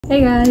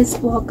Hey guys,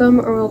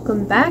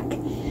 welcome back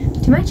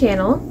to my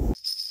channel.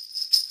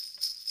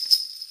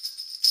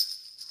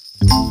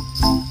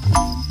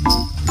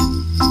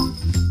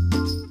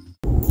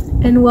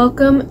 And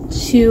welcome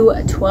to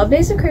 12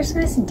 Days of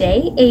Christmas,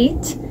 day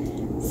 8.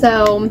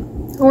 So,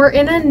 we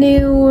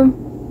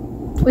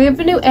have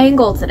a new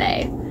angle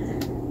today.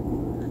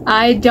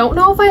 I don't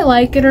know if I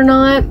like it or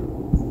not,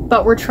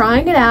 but we're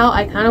trying it out.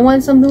 I kind of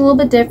want something a little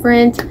bit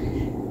different,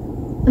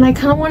 and I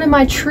kind of wanted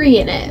my tree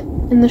in it,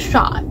 in the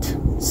shot.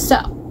 So,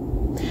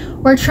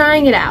 we're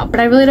trying it out,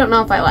 but I really don't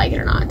know if I like it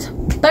or not.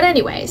 But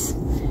anyways,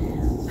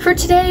 for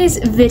today's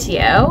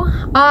video,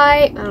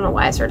 I don't know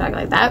why I started talking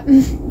like that,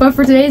 but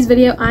for today's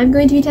video, I'm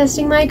going to be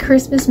testing my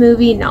Christmas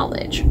movie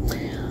knowledge.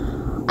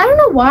 I don't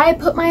know why I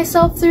put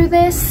myself through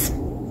this.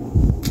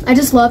 I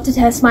just love to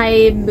test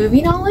my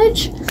movie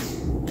knowledge.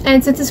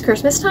 And since it's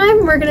Christmas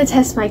time, we're going to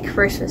test my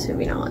Christmas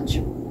movie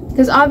knowledge.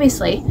 Because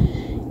obviously,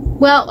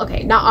 well,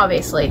 okay, not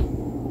obviously.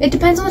 It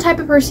depends on the type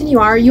of person you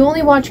are. You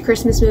only watch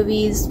Christmas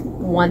movies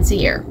once a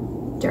year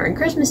during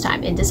Christmas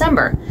time in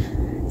December.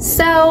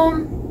 So,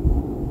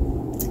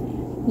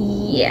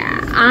 yeah,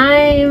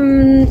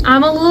 I'm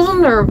a little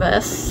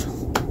nervous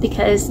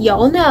because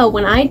y'all know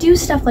when I do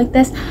stuff like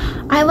this,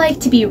 I like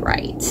to be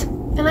right.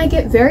 And I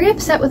get very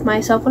upset with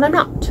myself when I'm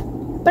not.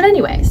 But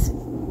anyways,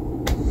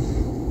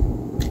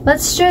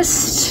 let's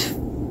just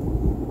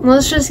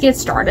get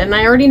started. And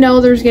I already know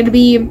there's going to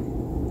be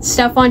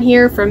stuff on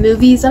here for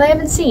movies that I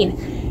haven't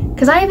seen.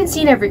 Because I haven't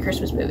seen every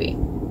Christmas movie.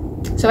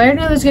 So I already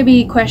know there's going to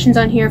be questions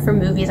on here for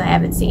movies I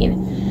haven't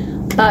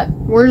seen. But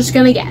we're just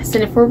going to guess.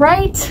 And if we're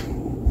right,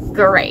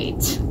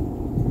 great.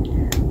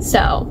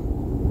 So,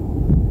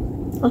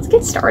 let's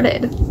get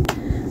started.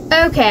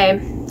 Okay,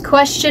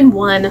 question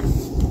 1.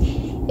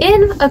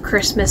 In A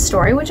Christmas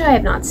Story, which I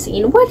have not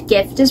seen, what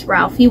gift does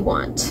Ralphie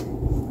want?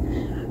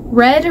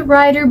 Red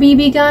Ryder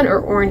BB gun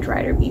or Orange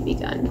Ryder BB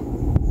gun?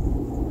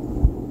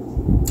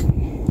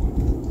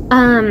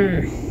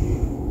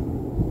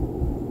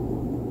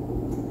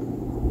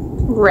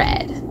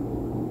 Red.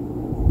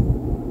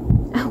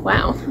 Oh,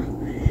 wow.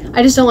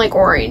 I just don't like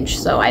orange,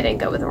 so I didn't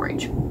go with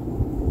orange.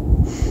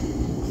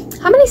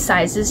 How many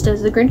sizes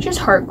does the Grinch's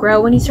heart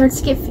grow when he starts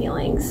to get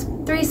feelings?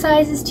 3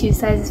 sizes, 2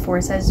 sizes,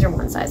 4 sizes, or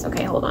 1 size?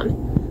 Okay, hold on.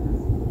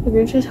 The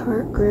Grinch's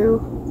heart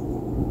grew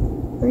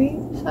 3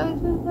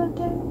 sizes that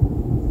day?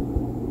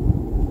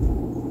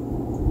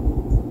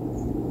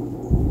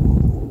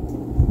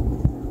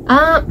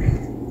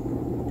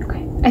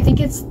 Okay, I think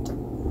it's...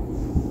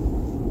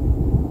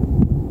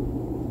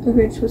 The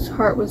Grinch's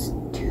heart was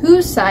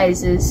 2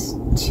 sizes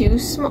too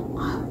small.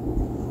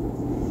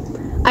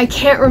 I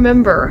can't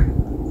remember.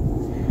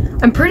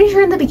 I'm pretty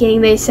sure in the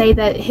beginning they say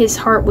that his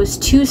heart was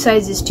 2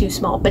 sizes too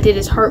small, but did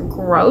his heart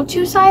grow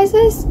 2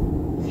 sizes?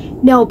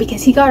 No,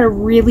 because he got a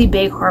really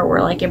big heart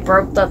where like it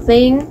broke the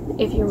thing,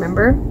 if you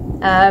remember.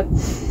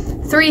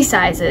 3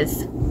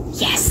 sizes.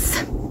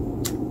 Yes!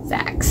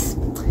 Facts.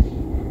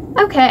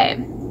 Okay.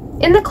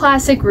 In the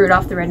classic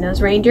Rudolph the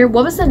Red-Nosed Reindeer,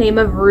 what was the name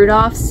of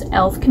Rudolph's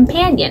elf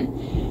companion?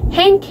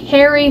 Hank,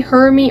 Harry,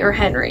 Hermie, or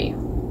Henry?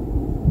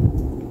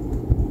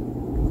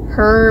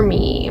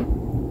 Hermie.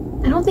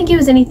 I don't think it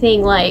was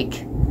anything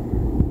like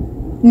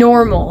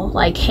normal,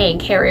 like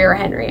Hank, Harry, or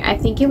Henry. I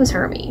think it was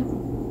Hermie.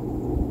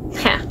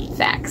 Ha,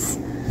 facts.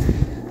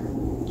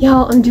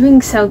 Y'all, I'm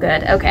doing so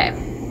good. Okay.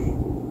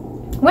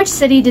 Which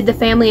city did the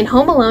family in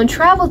Home Alone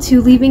travel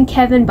to, leaving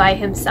Kevin by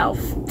himself?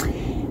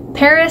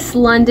 Paris,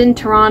 London,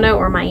 Toronto,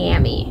 or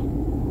Miami?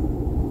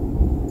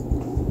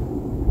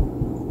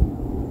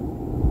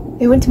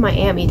 They went to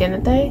Miami,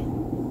 didn't they?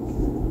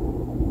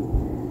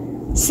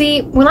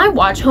 See, when I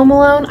watch Home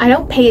Alone, I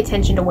don't pay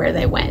attention to where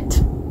they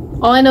went.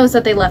 All I know is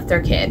that they left their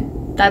kid.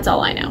 That's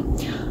all I know.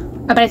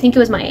 But I think it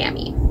was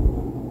Miami.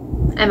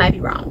 I might be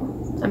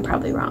wrong. I'm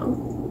probably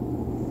wrong.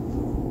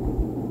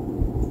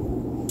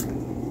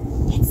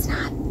 It's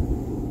not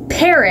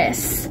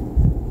Paris.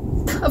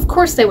 Of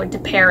course they went to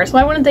Paris.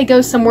 Why wouldn't they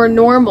go somewhere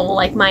normal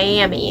like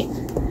Miami?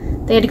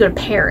 They had to go to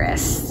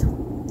Paris.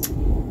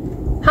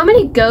 How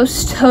many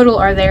ghosts total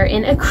are there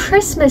in A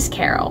Christmas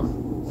Carol?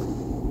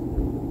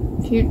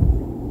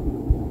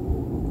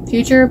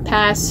 Future,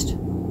 past,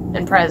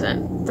 and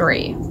present.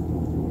 3.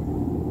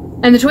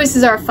 And the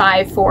choices are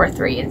 5, 4,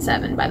 3, and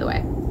 7, by the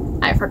way.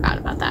 I forgot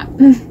about that.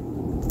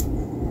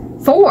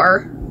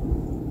 4?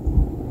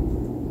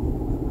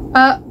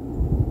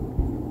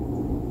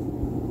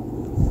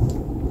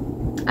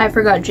 I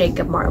forgot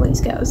Jacob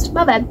Marley's ghost.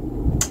 My bad.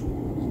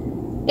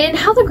 In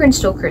How the Grinch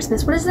Stole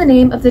Christmas, what is the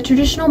name of the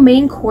traditional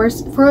main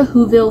course for a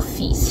Whoville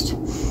feast?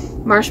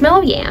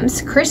 Marshmallow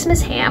yams,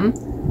 Christmas ham,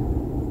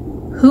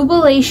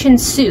 Whobilation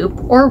soup,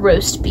 or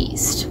roast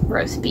beast?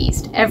 Roast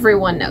beast.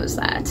 Everyone knows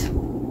that.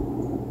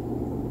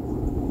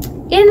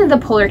 In The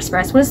Polar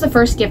Express, what is the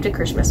first gift at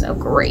Christmas? Oh,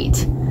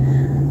 great.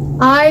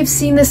 I've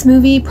seen this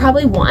movie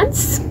probably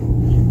once.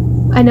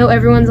 I know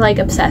everyone's like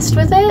obsessed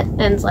with it,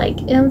 and it's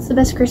like, it's the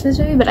best Christmas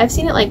movie, but I've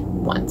seen it like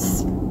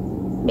once.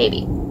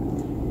 Maybe.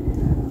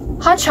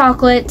 Hot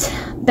chocolate,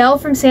 Belle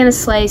from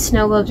Santa's sleigh,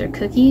 snow globes, or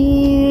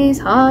cookies?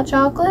 Hot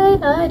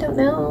chocolate? I don't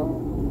know.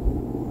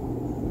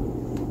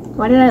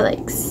 Why did I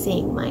like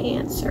sing my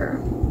answer?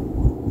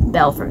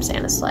 Belle from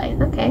Santa's Sleigh.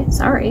 Okay,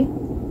 sorry.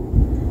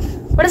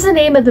 What is the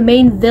name of the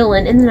main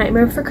villain in The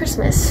Nightmare Before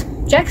Christmas?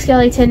 Jack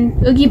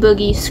Skellington, Oogie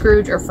Boogie,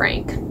 Scrooge, or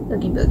Frank?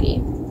 Oogie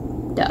Boogie.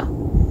 Duh.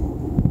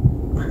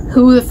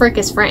 Who the frick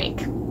is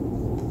Frank?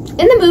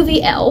 In the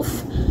movie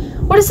Elf,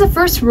 what is the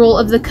first rule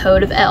of the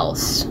Code of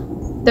Elves?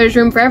 There's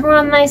room for everyone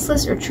on the nice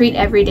list, or treat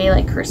every day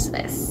like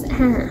Christmas.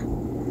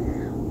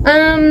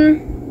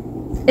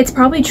 It's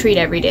probably treat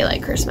every day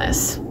like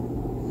Christmas.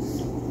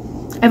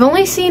 I've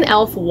only seen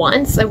Elf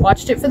once. I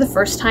watched it for the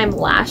first time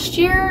last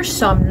year,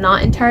 so I'm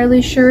not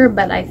entirely sure,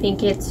 but I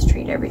think it's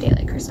treat every day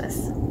like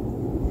Christmas.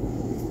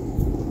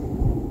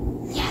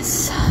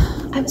 Yes,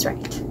 I was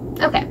right.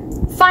 Okay,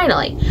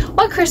 finally,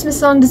 what Christmas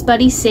song does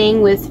Buddy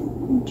sing with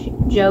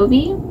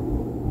Jovi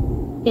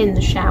in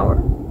the shower?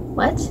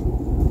 What?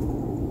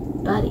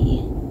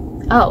 Buddy.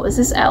 Oh, is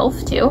this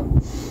Elf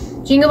too?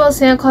 Jingle bells,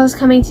 Santa Claus is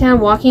coming to town,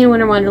 walking in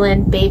Winter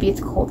Wonderland, baby,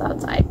 it's cold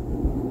outside.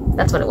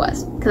 That's what it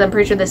was, because I'm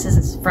pretty sure this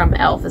is from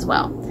Elf as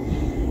well.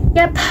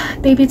 Yep,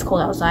 baby, it's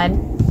cold outside.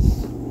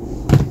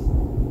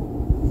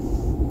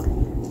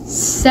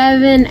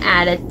 7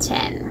 out of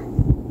 10.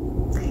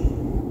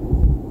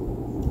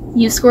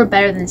 You scored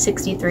better than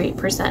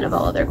 63% of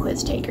all other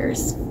quiz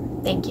takers.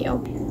 Thank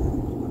you.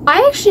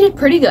 I actually did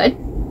pretty good,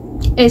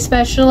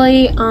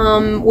 especially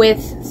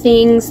with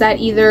things that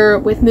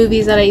with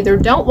movies that I either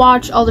don't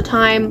watch all the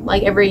time,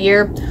 like every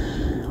year,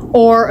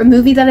 or a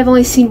movie that I've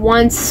only seen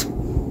once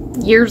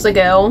years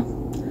ago,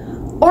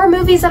 or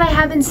movies that I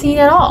haven't seen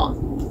at all.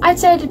 I'd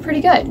say I did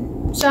pretty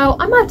good. So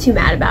I'm not too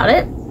mad about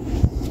it.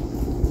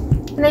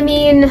 And I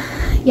mean,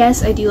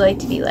 yes, I do like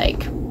to be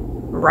like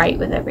right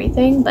with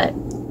everything, but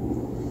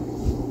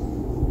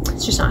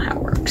it's just not how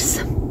it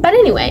works. But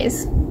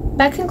anyways,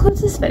 that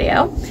concludes this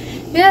video.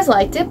 If you guys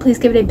liked it, please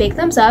give it a big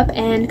thumbs up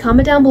and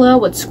comment down below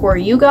what score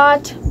you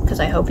got, because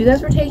I hope you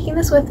guys were taking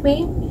this with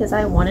me, because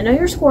I want to know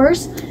your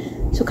scores.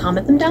 So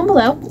comment them down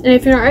below. And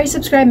if you're not already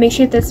subscribed, make sure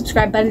you hit that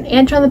subscribe button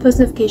and turn on the post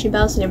notification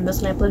bell so you never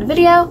miss when I upload a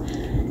video.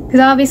 Because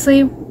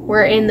obviously,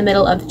 we're in the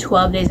middle of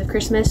 12 days of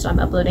Christmas, so I'm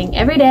uploading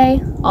every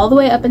day, all the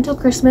way up until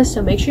Christmas.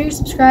 So make sure you're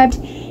subscribed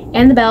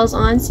and the bell's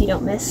on so you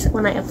don't miss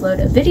when I upload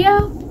a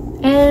video.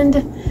 And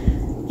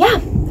yeah,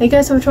 thank you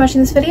guys so much for watching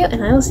this video,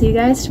 and I will see you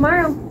guys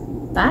tomorrow.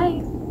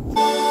 Bye!